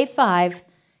through day 5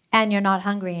 and you're not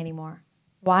hungry anymore.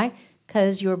 Why?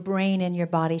 Because your brain and your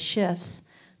body shifts.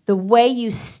 The way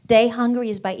you stay hungry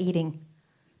is by eating.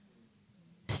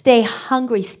 Stay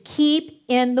hungry. Keep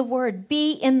in the Word.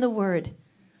 Be in the Word.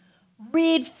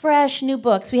 Read fresh new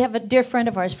books. We have a dear friend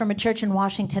of ours from a church in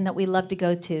Washington that we love to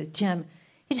go to, Jim.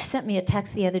 He just sent me a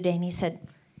text the other day and he said,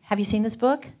 have you seen this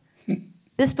book?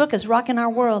 This book is rocking our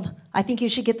world. I think you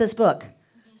should get this book.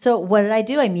 So what did I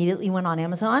do? I immediately went on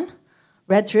Amazon,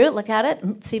 read through it, look at it,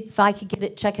 and see if I could get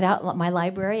it, check it out at my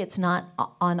library. It's not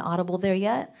on Audible there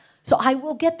yet. So I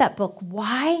will get that book.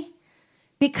 Why?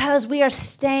 Because we are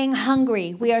staying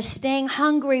hungry. We are staying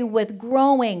hungry with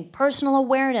growing personal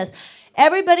awareness.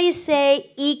 Everybody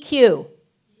say EQ.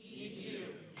 EQ.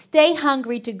 Stay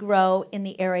hungry to grow in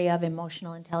the area of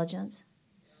emotional intelligence.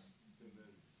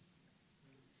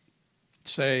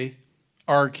 Say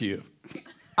RQ.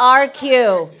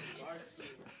 RQ.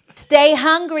 Stay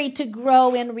hungry to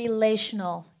grow in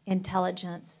relational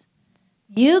intelligence.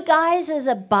 You guys as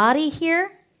a body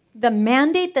here, the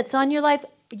mandate that's on your life,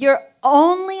 you're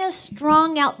only as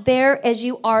strong out there as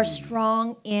you are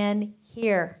strong in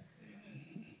here.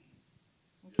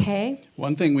 Okay?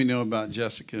 One thing we know about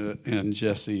Jessica and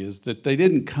Jesse is that they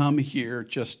didn't come here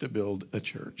just to build a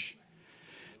church.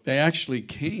 They actually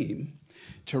came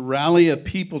to rally a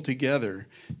people together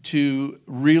to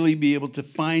really be able to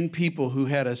find people who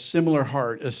had a similar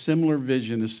heart, a similar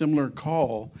vision, a similar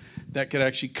call that could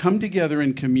actually come together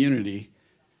in community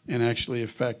and actually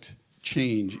affect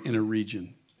change in a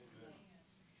region.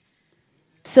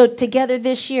 So together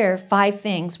this year, 5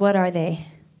 things. What are they?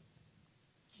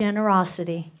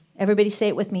 Generosity. Everybody say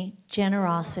it with me.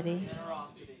 Generosity.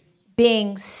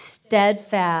 Being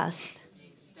steadfast.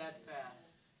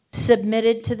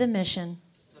 Submitted to the mission.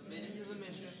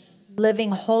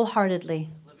 Living wholeheartedly.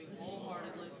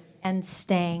 And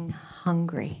staying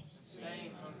hungry.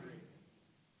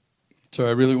 So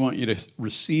I really want you to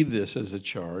receive this as a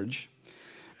charge.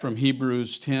 From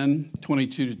Hebrews 10,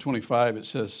 22 to 25, it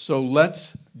says, so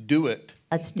let's do it.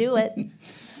 Let's do it.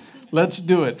 Let's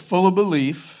do it, full of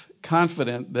belief,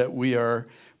 confident that we are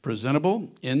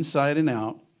presentable inside and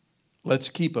out. Let's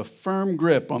keep a firm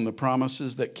grip on the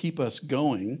promises that keep us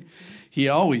going. He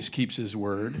always keeps his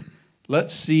word.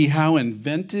 Let's see how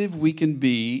inventive we can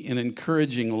be in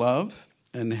encouraging love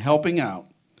and helping out,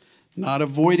 not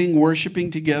avoiding worshiping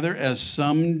together as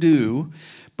some do,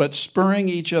 but spurring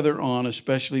each other on,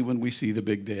 especially when we see the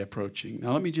big day approaching.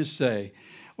 Now, let me just say,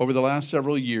 over the last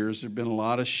several years, there have been a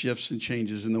lot of shifts and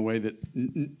changes in the way that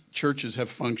churches have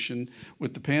functioned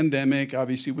with the pandemic,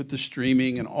 obviously with the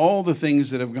streaming and all the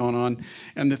things that have gone on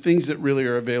and the things that really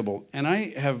are available. And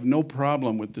I have no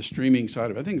problem with the streaming side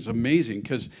of it. I think it's amazing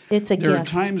because there are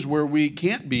times where we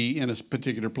can't be in a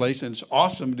particular place, and it's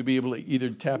awesome to be able to either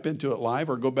tap into it live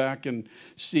or go back and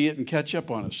see it and catch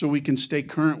up on it so we can stay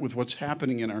current with what's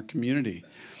happening in our community.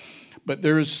 But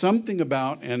there is something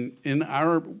about, and in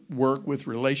our work with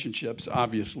relationships,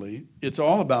 obviously, it's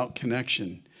all about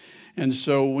connection. And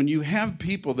so when you have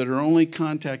people that are only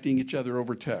contacting each other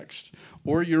over text,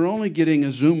 or you're only getting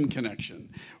a Zoom connection,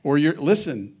 or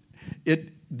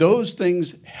those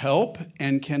things help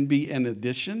and can be an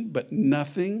addition, but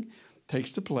nothing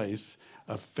takes the place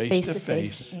of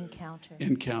face-to-face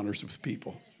encounters with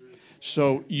people.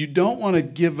 So you don't want to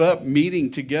give up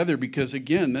meeting together because,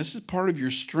 again, this is part of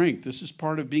your strength. This is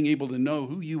part of being able to know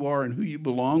who you are and who you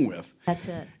belong with. That's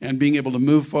it. And being able to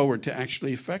move forward to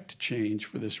actually affect change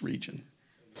for this region.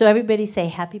 So everybody say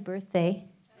happy birthday.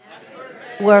 Happy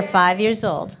birthday. We're 5 years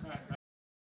old.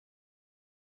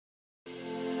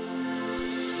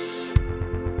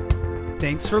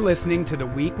 Thanks for listening to the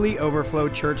weekly Overflow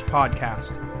Church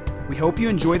podcast. We hope you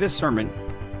enjoy this sermon.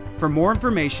 For more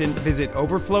information, visit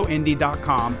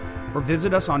overflowindy.com or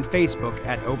visit us on Facebook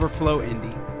at Overflow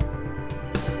Indy.